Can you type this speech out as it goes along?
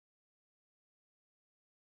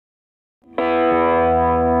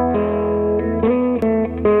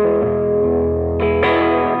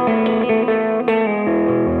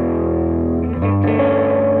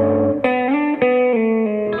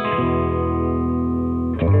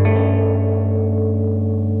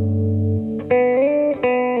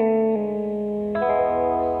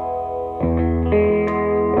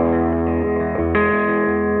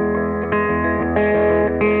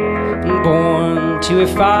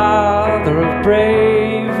father of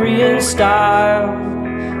bravery and style,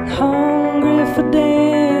 hungry for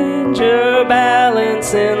danger,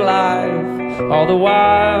 balancing life all the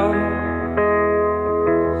while.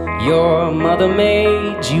 Your mother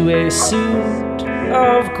made you a suit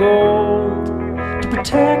of gold to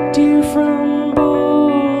protect you from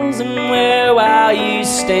bulls and wear while you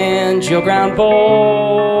stand your ground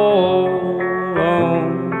bold.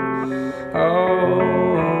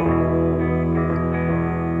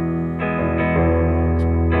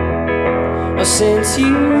 Since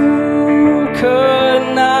you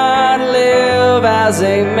could not live as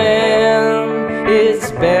a man, it's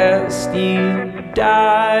best you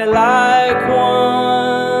die like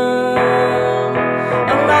one.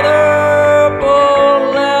 Another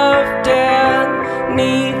bull left dead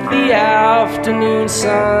 'neath the afternoon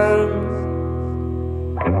sun.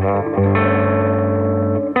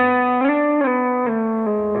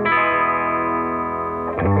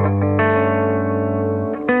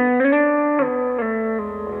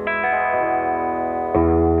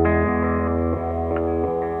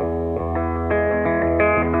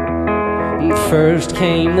 First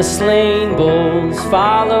came the slain bulls,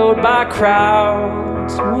 followed by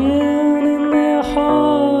crowds, winning their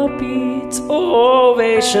heartbeats,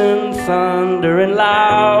 ovation thundering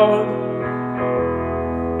loud.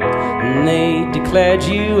 And they declared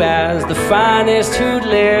you as the finest who'd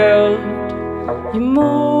lived. You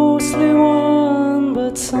mostly won,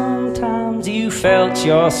 but sometimes you felt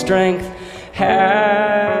your strength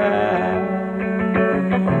had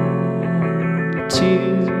to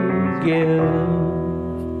give.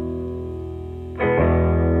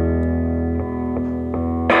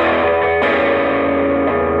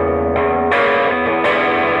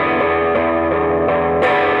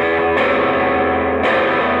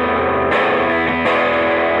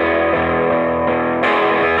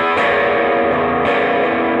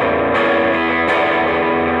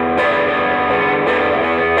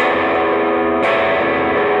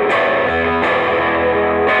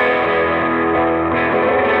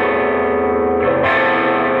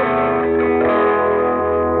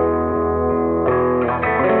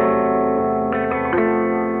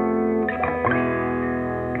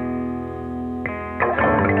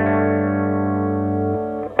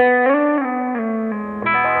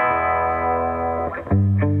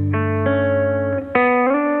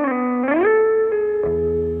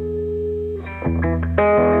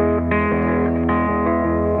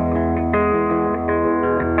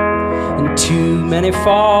 Too many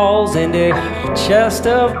falls and a chest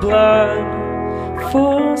of blood,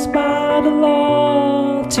 forced by the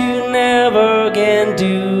law to never again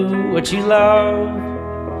do what you love.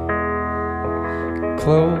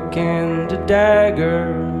 Cloak and a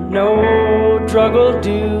dagger, no drug will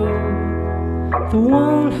do. The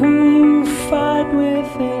one who you fight with,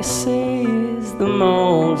 they say, is the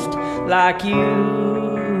most like you.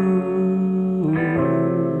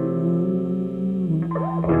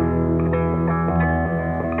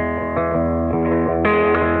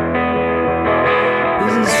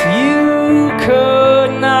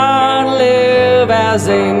 As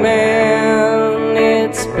a man,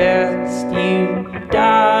 it's best you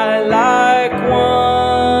die like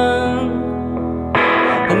one.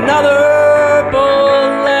 Another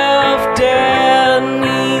bull left dead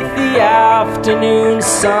 'neath the afternoon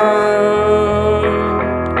sun.